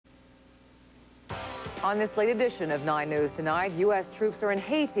On this late edition of 9 News Tonight, U.S. troops are in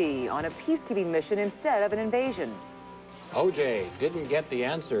Haiti on a peacekeeping mission instead of an invasion. O.J. didn't get the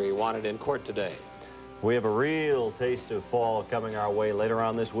answer he wanted in court today. We have a real taste of fall coming our way later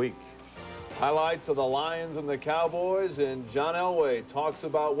on this week. Highlights of the Lions and the Cowboys, and John Elway talks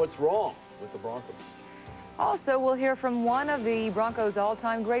about what's wrong with the Broncos. Also, we'll hear from one of the Broncos'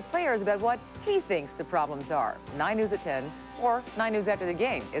 all-time great players about what he thinks the problems are. 9 News at 10, or 9 News after the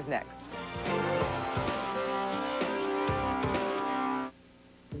game is next.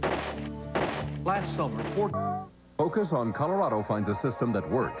 Last summer, Focus on Colorado finds a system that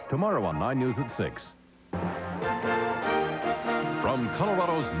works. Tomorrow on 9 News at 6. From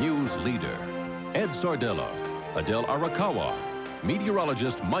Colorado's news leader, Ed Sardella, Adele Arakawa,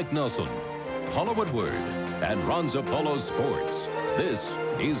 meteorologist Mike Nelson, Paula Woodward, and Ronza Polo Sports. This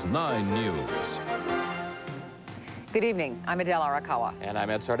is 9 News. Good evening. I'm Adele Arakawa. And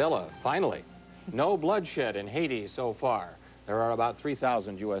I'm Ed Sardella. Finally, no bloodshed in Haiti so far. There are about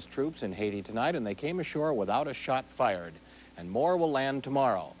 3,000 U.S. troops in Haiti tonight, and they came ashore without a shot fired. And more will land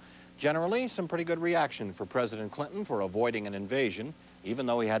tomorrow. Generally, some pretty good reaction for President Clinton for avoiding an invasion, even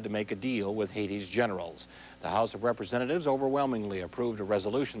though he had to make a deal with Haiti's generals. The House of Representatives overwhelmingly approved a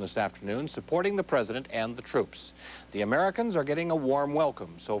resolution this afternoon supporting the president and the troops. The Americans are getting a warm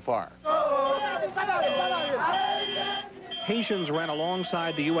welcome so far. Haitians ran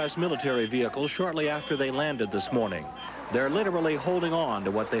alongside the U.S. military vehicle shortly after they landed this morning. They're literally holding on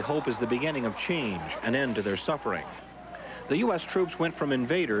to what they hope is the beginning of change, an end to their suffering. The U.S. troops went from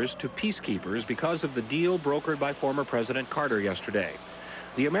invaders to peacekeepers because of the deal brokered by former President Carter yesterday.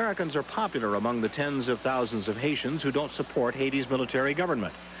 The Americans are popular among the tens of thousands of Haitians who don't support Haiti's military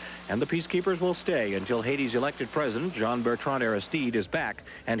government. And the peacekeepers will stay until Haiti's elected president, Jean-Bertrand Aristide, is back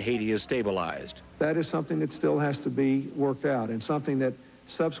and Haiti is stabilized. That is something that still has to be worked out, and something that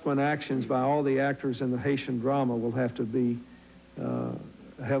subsequent actions by all the actors in the Haitian drama will have to be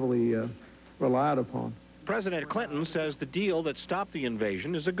heavily relied upon. President Clinton says the deal that stopped the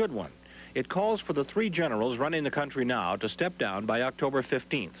invasion is a good one. It calls for the 3 generals running the country now to step down by October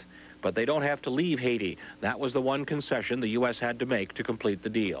 15th. But they don't have to leave Haiti. That was the one concession the U.S. had to make to complete the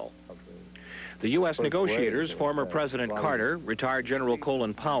deal. The U.S. negotiators, former President Carter, retired General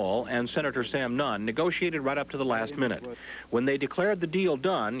Colin Powell, and Senator Sam Nunn, negotiated right up to the last minute. When they declared the deal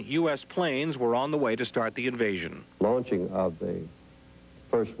done, U.S. planes were on the way to start the invasion. Launching of the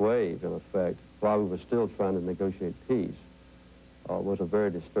first wave, in effect, while we were still trying to negotiate peace, was a very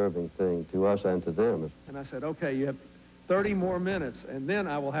disturbing thing to us and to them. And I said, okay, you have 30 more minutes, and then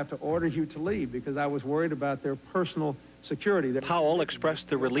I will have to order you to leave, because I was worried about their personal security. Powell expressed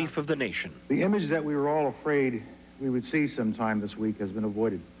the relief of the nation. The image that we were all afraid we would see sometime this week has been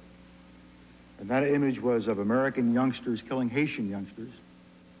avoided. And that image was of American youngsters killing Haitian youngsters,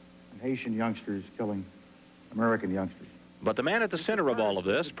 and Haitian youngsters killing American youngsters. But the man at the center of all of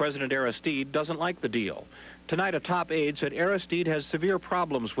this, President Aristide, doesn't like the deal. Tonight, a top aide said Aristide has severe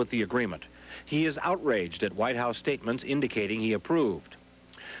problems with the agreement. He is outraged at White House statements indicating he approved.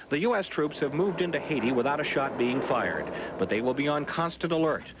 The U.S. troops have moved into Haiti without a shot being fired, but they will be on constant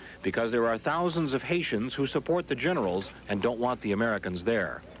alert because there are thousands of Haitians who support the generals and don't want the Americans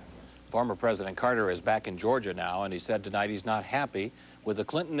there. Former President Carter is back in Georgia now, and he said tonight he's not happy with the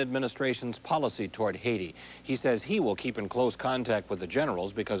Clinton administration's policy toward Haiti. He says he will keep in close contact with the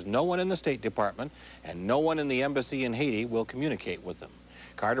generals because no one in the State Department and no one in the embassy in Haiti will communicate with them.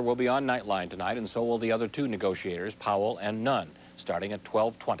 Carter will be on Nightline tonight, and so will the other 2 negotiators, Powell and Nunn, starting at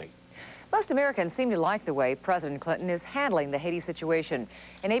 12:20. Most Americans seem to like the way President Clinton is handling the Haiti situation.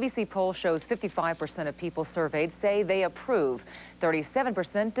 An ABC poll shows 55% of people surveyed say they approve,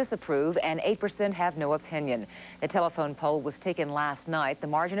 37% disapprove, and 8% have no opinion. The telephone poll was taken last night. The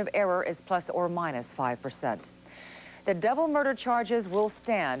margin of error is plus or minus 5%. The double murder charges will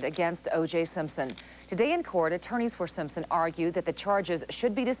stand against O.J. Simpson. Today in court, attorneys for Simpson argued that the charges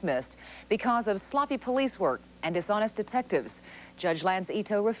should be dismissed because of sloppy police work and dishonest detectives. Judge Lance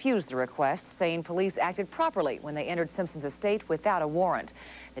Ito refused the request, saying police acted properly when they entered Simpson's estate without a warrant.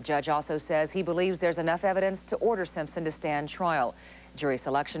 The judge also says he believes there's enough evidence to order Simpson to stand trial. Jury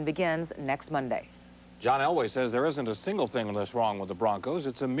selection begins next Monday. John Elway says there isn't a single thing that's wrong with the Broncos.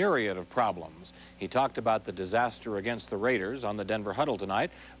 It's a myriad of problems. He talked about the disaster against the Raiders on the Denver Huddle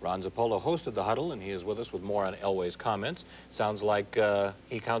tonight. Ron Zappolo hosted the huddle, and he is with us with more on Elway's comments. Sounds like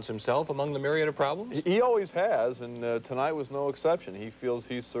he counts himself among the myriad of problems? He always has, and tonight was no exception. He feels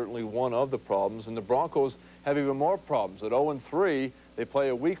he's certainly one of the problems, and the Broncos have even more problems. At 0-3, they play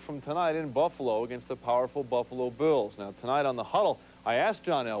a week from tonight in Buffalo against the powerful Buffalo Bills. Now, tonight on the huddle, I asked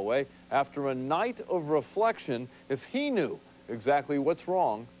John Elway, after a night of reflection, if he knew exactly what's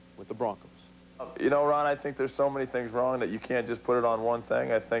wrong with the Broncos. You know, Ron, I think there's so many things wrong that you can't just put it on one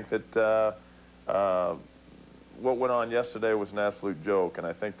thing. I think that what went on yesterday was an absolute joke, and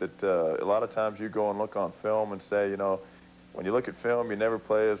I think that a lot of times you go and look on film and say, you know, when you look at film, you never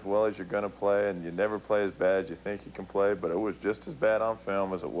play as well as you're going to play, and you never play as bad as you think you can play, but it was just as bad on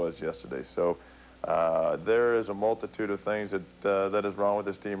film as it was yesterday. So there is a multitude of things that is wrong with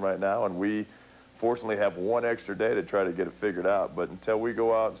this team right now, and we fortunately have one extra day to try to get it figured out. But until we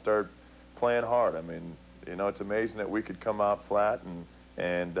go out and start playing hard, I mean, you know, it's amazing that we could come out flat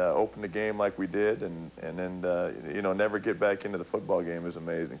and open the game like we did, and then, you know, never get back into the football game is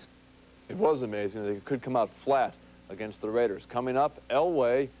amazing. It was amazing that they could come out flat against the Raiders. Coming up,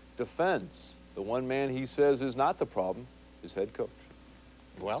 Elway defends. The one man he says is not the problem, his head coach.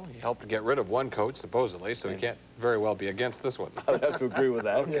 Well, he helped to get rid of one coach, supposedly, so he can't very well be against this one. I'd have to agree with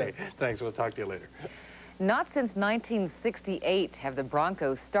that. Okay, thanks. We'll talk to you later. Not since 1968 have the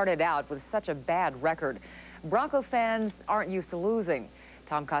Broncos started out with such a bad record. Bronco fans aren't used to losing.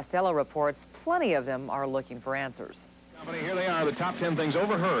 Tom Costello reports plenty of them are looking for answers. Here they are, the top 10 things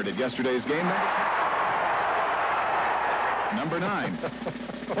overheard at yesterday's game. Number 9.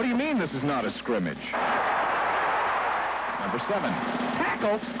 What do you mean this is not a scrimmage? Number 7.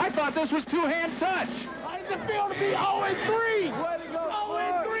 Tackle? I thought this was two-hand touch. How does it feel to be 0-3?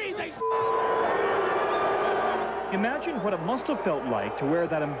 0-3. Imagine what it must have felt like to wear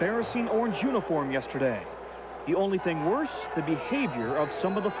that embarrassing orange uniform yesterday. The only thing worse, the behavior of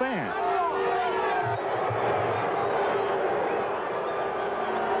some of the fans.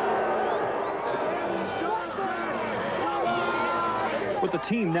 With the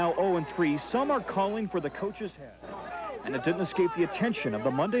team now 0-3, some are calling for the coach's head. And it didn't escape the attention of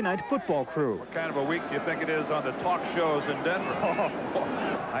the Monday Night Football crew. What kind of a week do you think it is on the talk shows in Denver?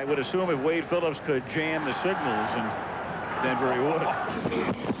 I would assume if Wade Phillips could jam the signals in Denver, he would.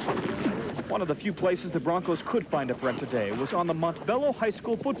 One of the few places the Broncos could find a friend today was on the Montbello High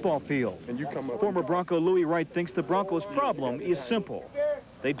School football field. Former Bronco Louis Wright thinks the Broncos' problem is simple.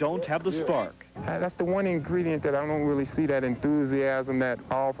 They don't have the spark. That's the one ingredient that I don't really see, that enthusiasm, that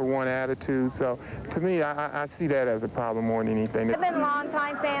all-for-one attitude. So, to me, I see that as a problem more than anything. I've been a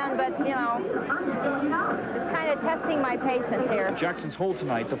long-time fan, but, you know, it's kind of testing my patience here. At Jackson's Hole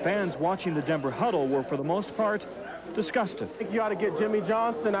tonight, the fans watching the Denver huddle were, for the most part, disgusted. I think you ought to get Jimmy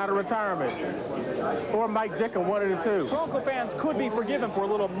Johnson out of retirement, or Mike Dickens, one of the two. Bronco fans could be forgiven for a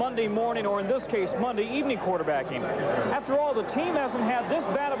little Monday morning, or in this case, Monday evening quarterbacking. After all, the team hasn't had this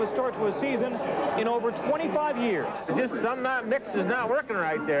bad of a start to a season in over 25 years. It's just some mix is not working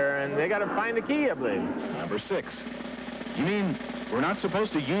right there, and they got to find the key, I believe. Number 6. You mean we're not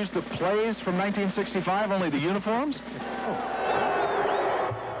supposed to use the plays from 1965, only the uniforms?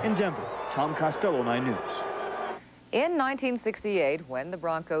 In Denver, Tom Costello, 9 News. In 1968, when the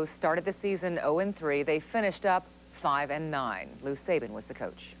Broncos started the season 0-3, they finished up 5-9. Lou Saban was the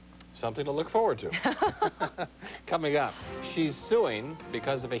coach. Something to look forward to. Coming up, she's suing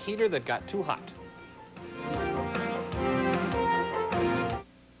because of a heater that got too hot.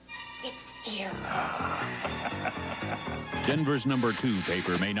 It's here. Denver's number 2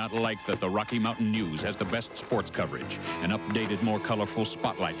 paper may not like that the Rocky Mountain News has the best sports coverage, an updated, more colorful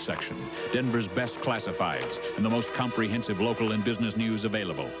spotlight section, Denver's best classifieds, and the most comprehensive local and business news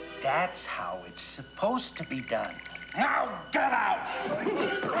available. That's how it's supposed to be done. Now get out!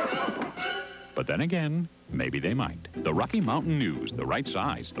 But then again, maybe they might. The Rocky Mountain News, the right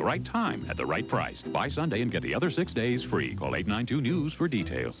size, the right time, at the right price. Buy Sunday and get the other 6 days free. Call 892-NEWS for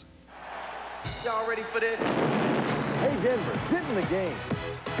details. Y'all ready for this? Hey, Denver, get in the game.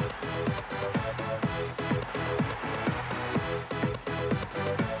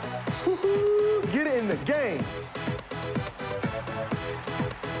 Get in the game.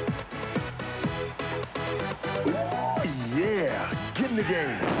 Ooh, yeah, get in the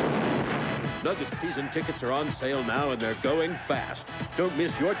game. Nugget season tickets are on sale now, and they're going fast. Don't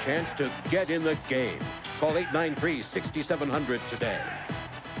miss your chance to get in the game. Call 893-6700 today.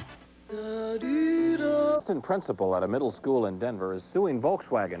 Assistant principal at a middle school in Denver is suing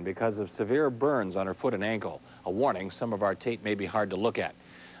Volkswagen because of severe burns on her foot and ankle. A warning, some of our tape may be hard to look at.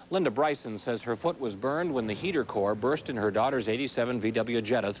 Linda Bryson says her foot was burned when the heater core burst in her daughter's '87 VW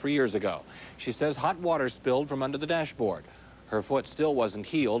Jetta 3 years ago. She says hot water spilled from under the dashboard. Her foot still wasn't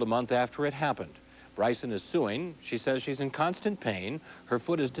healed a month after it happened. Bryson is suing. She says she's in constant pain. Her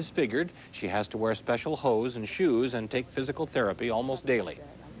foot is disfigured. She has to wear special hose and shoes and take physical therapy almost daily.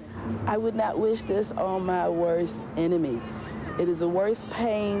 I would not wish this on my worst enemy. It is the worst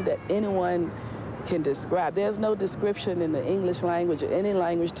pain that anyone can describe. There's no description in the English language or any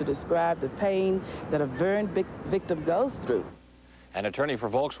language to describe the pain that a burn victim goes through. An attorney for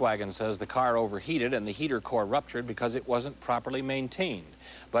Volkswagen says the car overheated and the heater core ruptured because it wasn't properly maintained.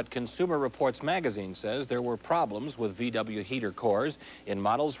 But Consumer Reports magazine says there were problems with VW heater cores in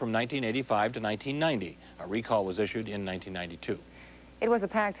models from 1985 to 1990. A recall was issued in 1992. It was a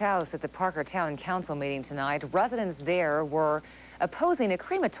packed house at the Parker Town Council meeting tonight. Residents there were opposing a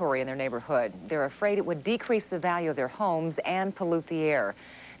crematory in their neighborhood. They're afraid it would decrease the value of their homes and pollute the air.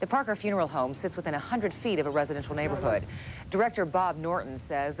 The Parker Funeral Home sits within 100 feet of a residential neighborhood. Director Bob Norton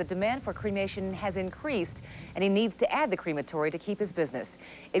says the demand for cremation has increased and he needs to add the crematory to keep his business.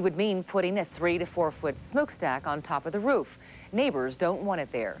 It would mean putting a 3 to 4 foot smokestack on top of the roof. Neighbors don't want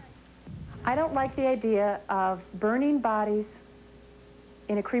it there. I don't like the idea of burning bodies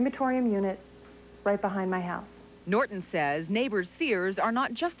in a crematorium unit right behind my house. Norton says neighbors' fears are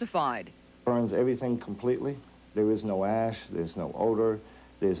not justified. Burns everything completely. There is no ash, there's no odor,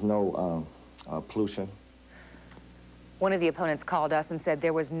 there's no pollution. One of the opponents called us and said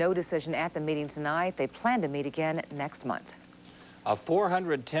there was no decision at the meeting tonight. They plan to meet again next month. A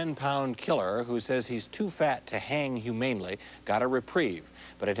 410-pound killer who says he's too fat to hang humanely got a reprieve,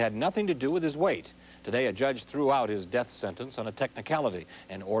 but it had nothing to do with his weight. Today, a judge threw out his death sentence on a technicality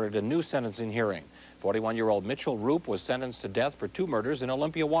and ordered a new sentencing hearing. 41-year-old Mitchell Roop was sentenced to death for 2 murders in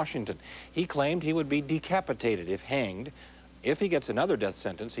Olympia, Washington. He claimed he would be decapitated if hanged. If he gets another death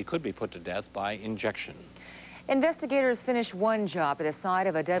sentence, he could be put to death by injection. Investigators finished one job at the site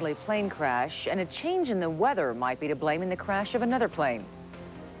of a deadly plane crash, and a change in the weather might be to blame in the crash of another plane.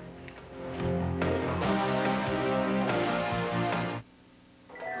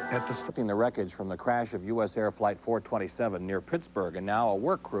 Stripping the wreckage from the crash of U.S. Air Flight 427 near Pittsburgh, and now a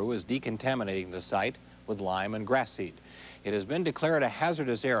work crew is decontaminating the site with lime and grass seed. It has been declared a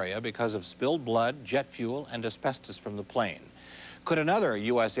hazardous area because of spilled blood, jet fuel, and asbestos from the plane. Could another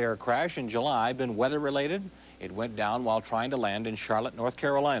U.S. air crash in July been weather-related? It went down while trying to land in Charlotte, North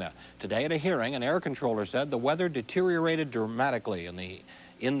Carolina. Today at a hearing, an air controller said the weather deteriorated dramatically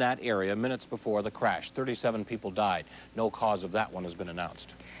in that area minutes before the crash. 37 people died. No cause of that one has been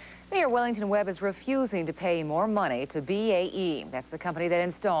announced. Mayor Wellington Webb is refusing to pay more money to BAE. That's the company that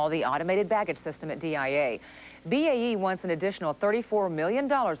installed the automated baggage system at DIA. BAE wants an additional $34 million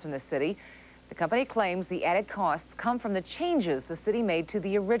from the city. The company claims the added costs come from the changes the city made to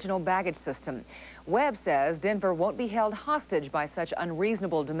the original baggage system. Webb says Denver won't be held hostage by such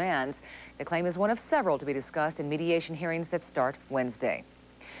unreasonable demands. The claim is one of several to be discussed in mediation hearings that start Wednesday.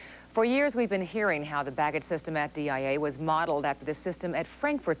 For years, we've been hearing how the baggage system at DIA was modeled after the system at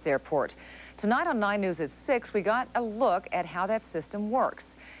Frankfurt's airport. Tonight on 9 News at 6, we got a look at how that system works.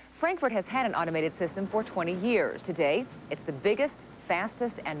 Frankfurt has had an automated system for 20 years. Today, it's the biggest,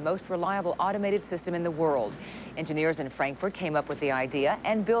 fastest, and most reliable automated system in the world. Engineers in Frankfurt came up with the idea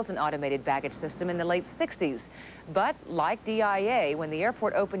and built an automated baggage system in the late 60s. But like DIA, when the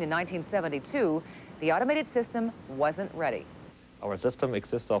airport opened in 1972, the automated system wasn't ready. Our system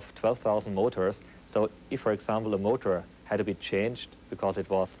consists of 12,000 motors, so if, for example, a motor had to be changed because it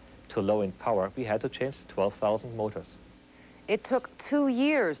was too low in power, we had to change 12,000 motors. It took 2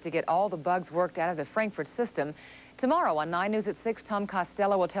 years to get all the bugs worked out of the Frankfurt system. Tomorrow on 9 News at 6, Tom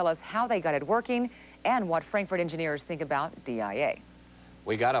Costello will tell us how they got it working and what Frankfurt engineers think about DIA.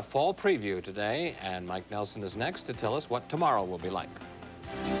 We got a fall preview today, and Mike Nelson is next to tell us what tomorrow will be like.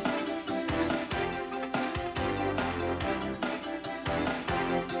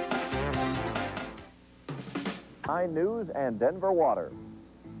 9 News and Denver Water.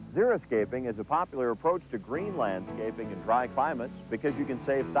 Xeriscaping is a popular approach to green landscaping in dry climates because you can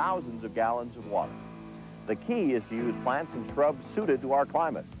save thousands of gallons of water. The key is to use plants and shrubs suited to our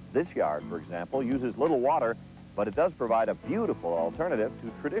climate. This yard, for example, uses little water, but it does provide a beautiful alternative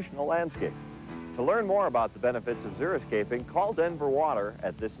to traditional landscaping. To learn more about the benefits of xeriscaping, call Denver Water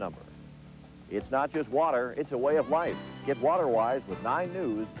at this number. It's not just water, it's a way of life. Get water-wise with 9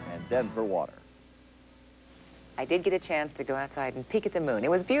 News and Denver Water. I did get a chance to go outside and peek at the moon. It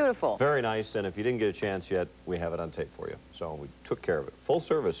was beautiful. Very nice, and if you didn't get a chance yet, we have it on tape for you. So we took care of it. Full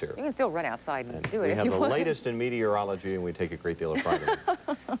service here. You can still run outside and do it we if have you the want. latest in meteorology, and we take a great deal of pride in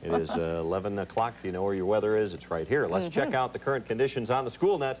it. It is 11 o'clock. Do you know where your weather is? It's right here. Let's check out the current conditions on the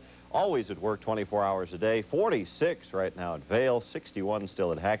school net. Always at work 24 hours a day. 46 right now at Vail, 61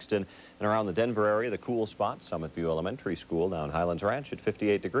 still at Haxton. And around the Denver area, the cool spot, Summit View Elementary School down Highlands Ranch at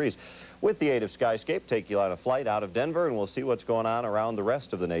 58 degrees. With the aid of Skyscape, take you on a flight out of Denver, and we'll see what's going on around the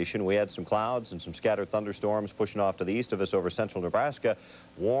rest of the nation. We had some clouds and some scattered thunderstorms pushing off to the east of us over central Nebraska.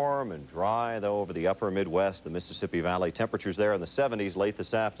 Warm and dry, though, over the upper Midwest, the Mississippi Valley. Temperatures there in the 70s late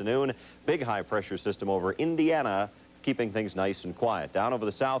this afternoon. Big high-pressure system over Indiana, keeping things nice and quiet. Down over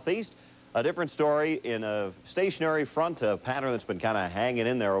the southeast, A different story in a stationary front, a pattern that's been kind of hanging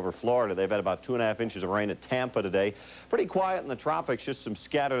in there over Florida. They've had about 2.5 inches of rain at Tampa today. Pretty quiet in the tropics, just some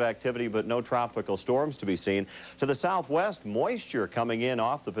scattered activity, but no tropical storms to be seen. To the southwest, moisture coming in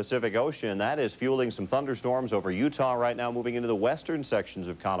off the Pacific Ocean. That is fueling some thunderstorms over Utah right now, moving into the western sections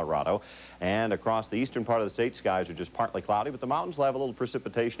of Colorado. And across the eastern part of the state, skies are just partly cloudy, but the mountains will have a little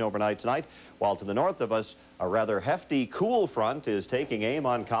precipitation overnight tonight. While to the north of us, a rather hefty cool front is taking aim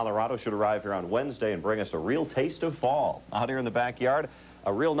on Colorado. Should arrive here on Wednesday and bring us a real taste of fall. Out here in the backyard,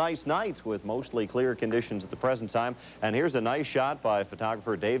 a real nice night with mostly clear conditions at the present time. And here's a nice shot by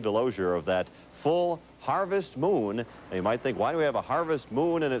photographer Dave Delosier of that full harvest moon. And you might think, why do we have a harvest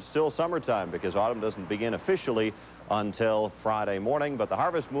moon and it's still summertime? Because autumn doesn't begin officially until Friday morning. But the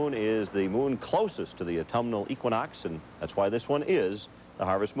harvest moon is the moon closest to the autumnal equinox, and that's why this one is the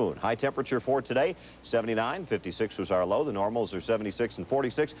harvest moon. High temperature for today, 79. 56 was our low. The normals are 76 and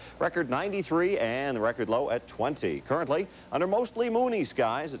 46. Record 93 and the record low at 20. Currently under mostly moony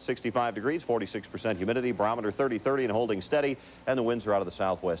skies at 65 degrees, 46% humidity, barometer 30-30 and holding steady, and the winds are out of the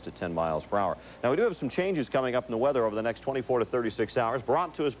southwest at 10 miles per hour. Now we do have some changes coming up in the weather over the next 24 to 36 hours,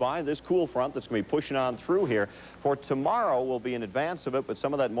 brought to us by this cool front that's going to be pushing on through here. For tomorrow will be in advance of it, but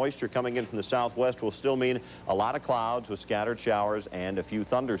some of that moisture coming in from the southwest will still mean a lot of clouds with scattered showers and a few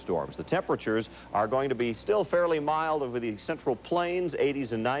thunderstorms. The temperatures are going to be still fairly mild over the central plains,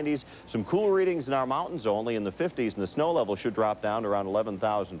 80s and 90s. Some cool readings in our mountains, only in the 50s, and the snow level should drop down to around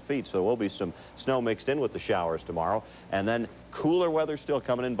 11,000 feet. So there will be some snow mixed in with the showers tomorrow. And then cooler weather still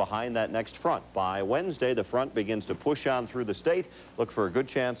coming in behind that next front. By Wednesday, the front begins to push on through the state. Look for a good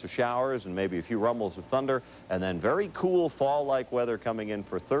chance of showers and maybe a few rumbles of thunder. And then very cool fall-like weather coming in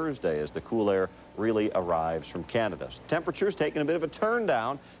for Thursday as the cool air really arrives from Canada. So temperatures taking a bit of a turn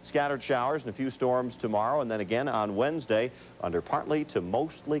down. Scattered showers and a few storms tomorrow, and then again on Wednesday under partly to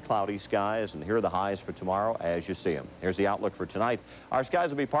mostly cloudy skies. And here are the highs for tomorrow as you see them. Here's the outlook for tonight. Our skies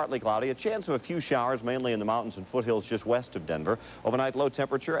will be partly cloudy, a chance of a few showers mainly in the mountains and foothills just west of Denver. Overnight low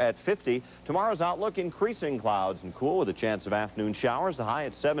temperature at 50. Tomorrow's outlook, increasing clouds and cool with a chance of afternoon showers. The high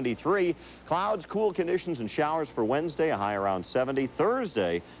at 73. Clouds, cool conditions and showers for Wednesday, a high around 70.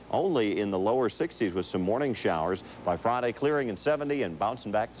 Thursday only in the lower 60s with some morning showers. By Friday, clearing in 70 and bouncing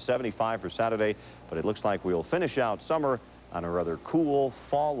back to 75 for Saturday. But it looks like we'll finish out summer on a rather cool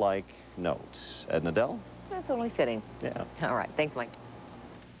fall-like note. Edna Dell? That's only fitting. Yeah. All right. Thanks, Mike.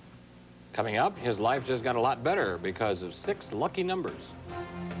 Coming up, his life just got a lot better because of 6 lucky numbers.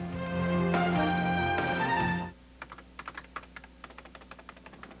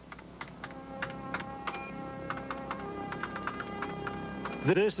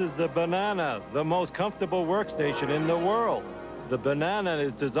 This is the Banana, the most comfortable workstation in the world. The Banana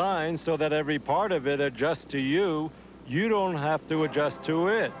is designed so that every part of it adjusts to you. You don't have to adjust to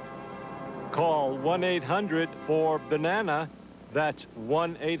it. Call 1-800-4BANANA. That's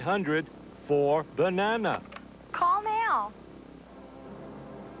 1-800-4BANANA. Call now.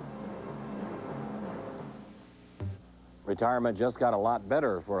 Retirement just got a lot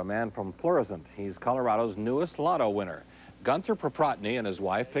better for a man from Florissant. He's Colorado's newest lotto winner. Gunther Proprotny and his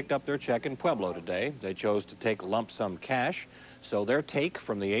wife picked up their check in Pueblo today. They chose to take lump sum cash, so their take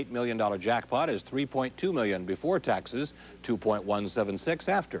from the $8 million jackpot is $3.2 million before taxes, $2.176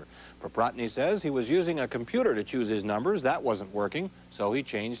 after. Proprotny says he was using a computer to choose his numbers. That wasn't working, so he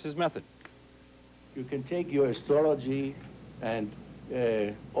changed his method. You can take your astrology and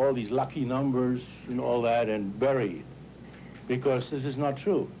all these lucky numbers and all that and bury it, because this is not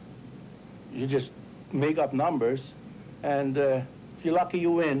true. You just make up numbers, and if you're lucky,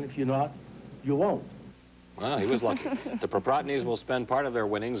 you win. If you're not, you won't. Well, he was lucky. The Proprotnys will spend part of their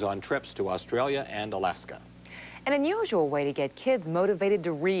winnings on trips to Australia and Alaska. An unusual way to get kids motivated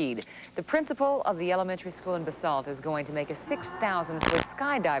to read. The principal of the elementary school in Basalt is going to make a 6,000-foot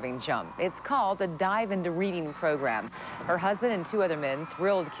skydiving jump. It's called the Dive into Reading program. Her husband and 2 other men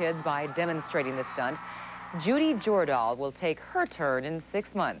thrilled kids by demonstrating the stunt. Judy Jordahl will take her turn in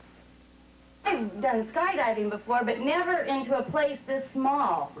 6 months. I've done skydiving before, but never into a place this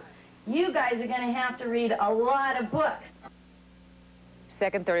small. You guys are going to have to read a lot of books.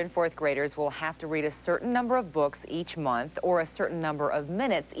 2nd, 3rd, and 4th graders will have to read a certain number of books each month or a certain number of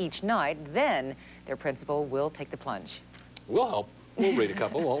minutes each night. Then their principal will take the plunge. We'll help. We'll read a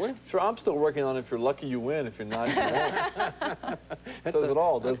couple, won't we? Sure, I'm still working on if you're lucky you win, if you're not, you won't. It says it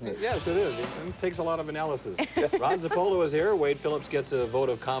all, doesn't it? Yes, it is. It takes a lot of analysis. Ron Zappolo is here. Wade Phillips gets a vote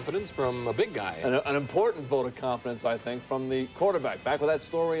of confidence from a big guy. An important vote of confidence, I think, from the quarterback. Back with that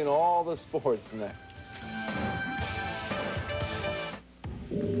story and all the sports next.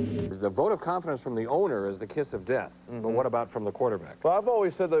 the vote of confidence from the owner is the kiss of death. But what about from the quarterback? Well, I've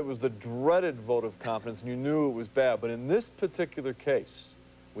always said that it was the dreaded vote of confidence, and you knew it was bad. But in this particular case,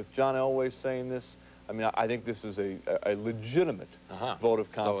 with John Elway saying this, I mean, I think this is a legitimate vote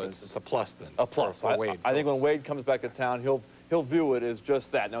of confidence. So it's a plus then. A plus. For Wade. I think when Wade comes back to town, he'll view it as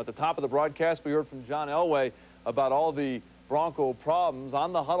just that. Now, at the top of the broadcast, we heard from John Elway about all the Bronco problems.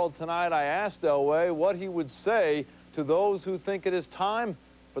 On the huddle tonight, I asked Elway what he would say to those who think it is time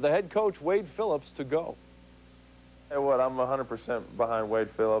for the head coach, Wade Phillips, to go. Hey, what? I'm 100% behind Wade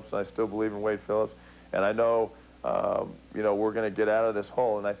Phillips. I still believe in Wade Phillips. And I know, you know, we're going to get out of this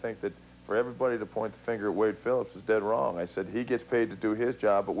hole. And I think that for everybody to point the finger at Wade Phillips is dead wrong. I said he gets paid to do his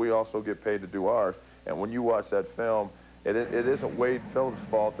job, but we also get paid to do ours. And when you watch that film, it isn't Wade Phillips'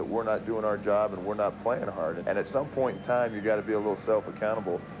 fault that we're not doing our job and we're not playing hard. And at some point in time, you got to be a little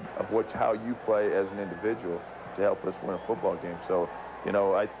self-accountable of how you play as an individual to help us win a football game. So, you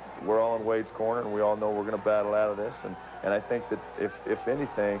know, we're all in Wade's corner, and we all know we're going to battle out of this. And I think that if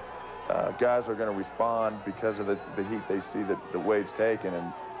anything, guys are going to respond because of the heat they see that Wade's taken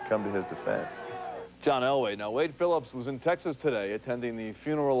and come to his defense. John Elway. Now, Wade Phillips was in Texas today attending the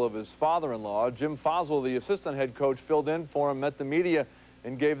funeral of his father-in-law. Jim Fossil, the assistant head coach, filled in for him, met the media,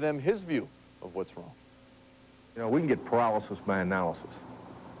 and gave them his view of what's wrong. You know, we can get paralysis by analysis.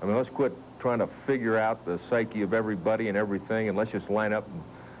 I mean, let's quit trying to figure out the psyche of everybody and everything, and let's just line up and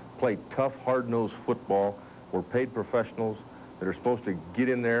play tough, hard-nosed football. We're paid professionals that are supposed to get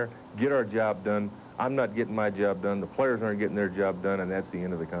in there, get our job done. I'm not getting my job done. The players aren't getting their job done, and that's the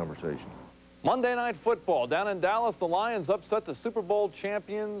end of the conversation. Monday Night Football. Down in Dallas, the Lions upset the Super Bowl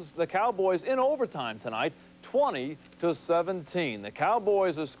champions, the Cowboys, in overtime tonight, 20-17. The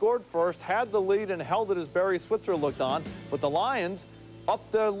Cowboys have scored first, had the lead, and held it as Barry Switzer looked on. But the Lions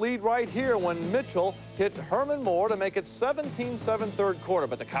upped their lead right here when Mitchell hit Herman Moore to make it 17-7 third quarter.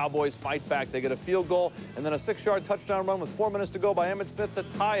 But the Cowboys fight back. They get a field goal and then a 6-yard touchdown run with 4 minutes to go by Emmitt Smith to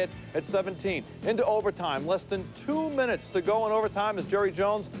tie it at 17. Into overtime. Less than 2 minutes to go in overtime as Jerry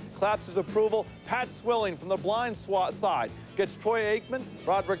Jones claps his approval. Pat Swilling from the blind side gets Troy Aikman.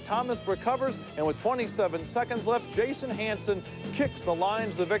 Roderick Thomas recovers. And with 27 seconds left, Jason Hanson kicks the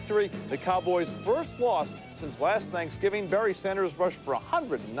Lions the victory. The Cowboys' first loss since last Thanksgiving. Barry Sanders rushed for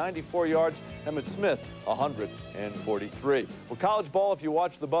 194 yards. Emmitt Smith, 143. Well, college ball, if you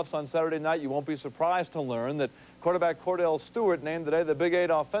watch the Buffs on Saturday night, you won't be surprised to learn that quarterback Cordell Stewart named today the Big 8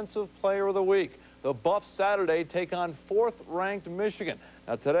 Offensive Player of the Week. The Buffs Saturday take on 4th-ranked Michigan.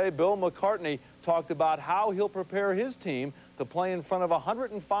 Now, today, Bill McCartney talked about how he'll prepare his team to play in front of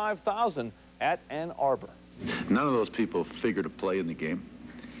 105,000 at Ann Arbor. None of those people figure to play in the game.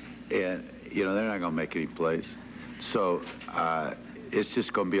 And, you know, they're not going to make any plays. So it's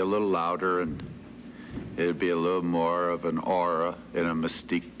just going to be a little louder, and it'll be a little more of an aura and a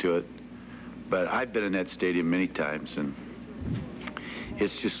mystique to it. But I've been in that stadium many times, and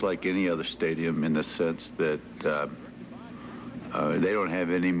it's just like any other stadium in the sense that they don't have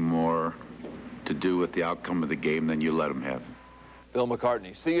any more to do with the outcome of the game than you let them have. Bill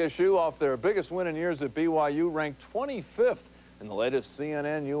McCartney. CSU, off their biggest win in years at BYU, ranked 25th in the latest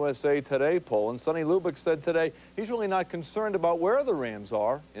CNN USA Today poll. And Sonny Lubick said today he's really not concerned about where the Rams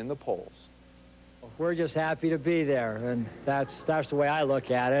are in the polls. We're just happy to be there, and that's the way I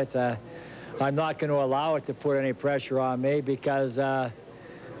look at it. I'm not going to allow it to put any pressure on me because,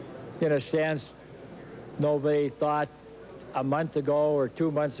 in a sense, nobody thought a month ago or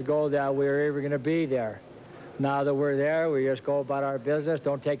 2 months ago that we were ever going to be there. Now that we're there, we just go about our business,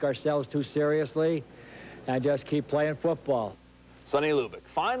 don't take ourselves too seriously, and just keep playing football. Sonny Lubick.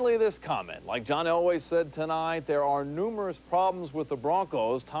 Finally, this comment. Like John Elway said tonight, there are numerous problems with the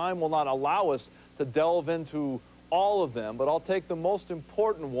Broncos. Time will not allow us to delve into all of them, but I'll take the most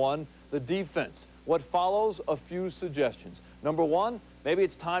important one, the defense. What follows? A few suggestions. Number one, maybe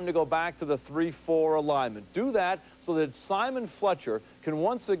it's time to go back to the 3-4 alignment. Do that so that Simon Fletcher can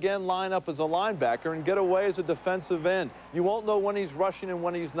once again line up as a linebacker and get away as a defensive end. You won't know when he's rushing and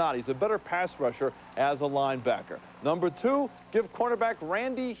when he's not. He's a better pass rusher as a linebacker. Number two, give cornerback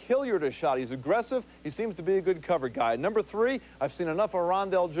Randy Hilliard a shot. He's aggressive. He seems to be a good cover guy. Number three, I've seen enough of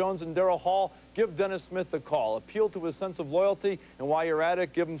Rondell Jones and Darryl Hall. Give Dennis Smith a call. Appeal to his sense of loyalty, and while you're at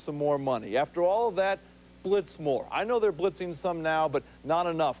it, give him some more money. After all of that, blitz more. I know they're blitzing some now, but not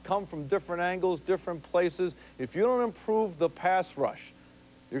enough. Come from different angles, different places. If you don't improve the pass rush,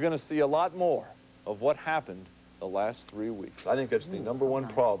 you're going to see a lot more of what happened the last 3 weeks. I think that's the number one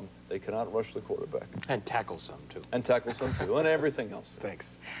problem. They cannot rush the quarterback. And tackle some, too. And tackle some, too, and everything else. Thanks.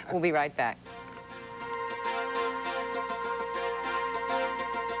 We'll be right back.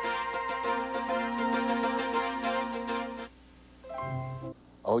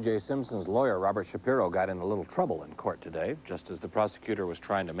 O.J. Simpson's lawyer, Robert Shapiro, got in a little trouble in court today. Just as the prosecutor was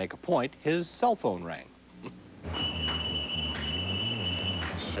trying to make a point, his cell phone rang.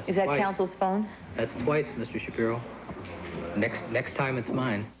 Is that counsel's phone? That's twice, Mr. Shapiro. Next time it's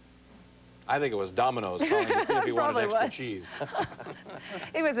mine. I think it was Domino's calling to see if he wanted extra was. cheese.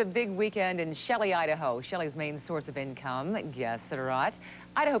 It was a big weekend in Shelley, Idaho. Shelley's main source of income, guess it or not,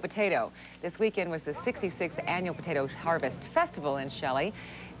 Idaho potato. This weekend was the 66th annual Potato Harvest Festival in Shelley.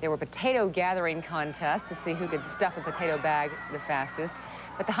 There were potato gathering contests to see who could stuff a potato bag the fastest.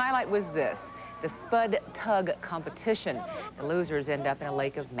 But the highlight was this, the Spud Tug competition. The losers end up in a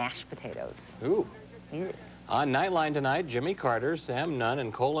lake of mashed potatoes. Ooh. Yeah. On Nightline tonight, Jimmy Carter, Sam Nunn,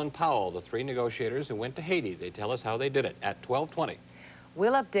 and Colin Powell, the three negotiators who went to Haiti. They tell us how they did it at 12:20.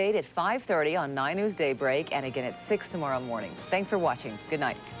 We'll update at 5:30 on 9 News Daybreak and again at 6 tomorrow morning. Thanks for watching. Good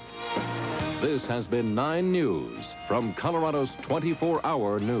night. This has been 9 News from Colorado's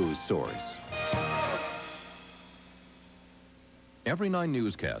 24-hour news source. Every 9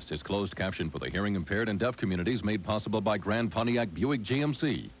 newscast is closed caption for the hearing impaired and deaf communities, made possible by Grand Pontiac Buick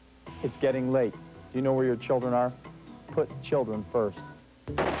GMC. It's getting late. Do you know where your children are? Put children first.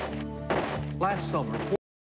 Last summer,